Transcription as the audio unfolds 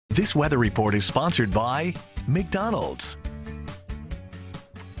This weather report is sponsored by McDonald's.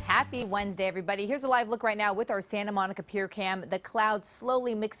 Happy Wednesday, everybody. Here's a live look right now with our Santa Monica Pier Cam. The clouds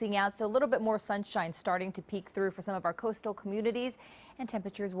slowly mixing out, so a little bit more sunshine starting to peek through for some of our coastal communities. And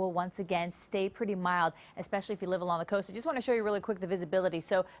temperatures will once again stay pretty mild, especially if you live along the coast. I just want to show you really quick the visibility.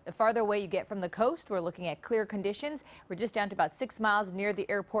 So the farther away you get from the coast, we're looking at clear conditions. We're just down to about 6 miles near the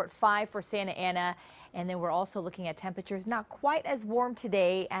airport, 5 for Santa Ana. And then we're also looking at temperatures not quite as warm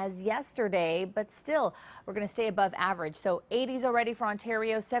today as yesterday, but still we're going to stay above average. So 80s already for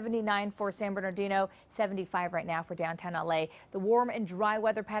Ontario, 79 for San Bernardino, 75 right now for downtown LA. The warm and dry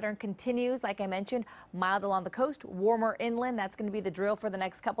weather pattern continues. Like I mentioned, mild along the coast, warmer inland. That's going to be the drill for the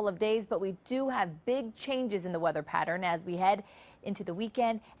next couple of days, but we do have big changes in the weather pattern as we head into the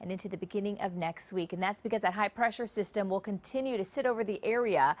weekend and into the beginning of next week. And that's because that high pressure system will continue to sit over the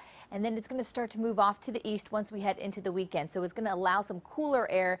area, and then it's going to start to move off to the east once we head into the weekend. So it's going to allow some cooler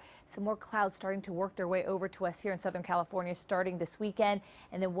air, some more clouds starting to work their way over to us here in Southern California starting this weekend.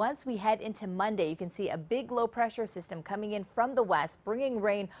 And then once we head into Monday, you can see a big low pressure system coming in from the west, bringing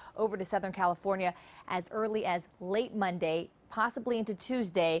rain over to Southern California as early as late Monday, possibly into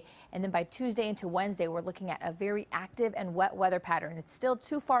Tuesday, and then by Tuesday into Wednesday, we're looking at a very active and wet weather pattern. It's still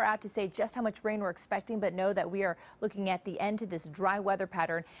too far out to say just how much rain we're expecting, but know that we are looking at the end to this dry weather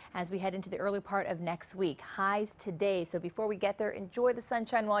pattern as we head into the early part of next week. Highs today, so before we get there, enjoy the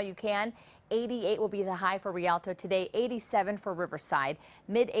sunshine while you can. 88 will be the high for Rialto today, 87 for Riverside,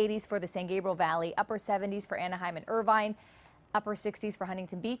 mid 80s for the San Gabriel Valley, upper 70s for Anaheim and Irvine, upper 60s for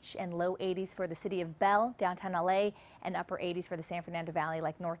Huntington Beach, and low 80s for the city of Bell, downtown LA, and upper 80s for the San Fernando Valley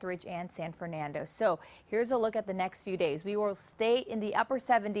like Northridge and San Fernando. So here's a look at the next few days. We will stay in the upper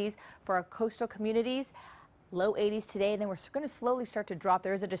 70s for our coastal communities. Low 80s today, and then we're going to slowly start to drop.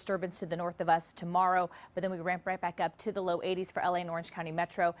 There is a disturbance to the north of us tomorrow, but then we ramp right back up to the low 80s for LA and Orange County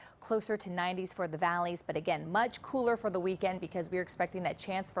Metro, closer to 90s for the valleys, but again, much cooler for the weekend because we're expecting that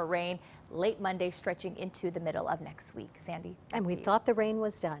chance for rain late Monday stretching into the middle of next week. Sandy. And we thought the rain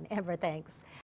was done. Amber, thanks.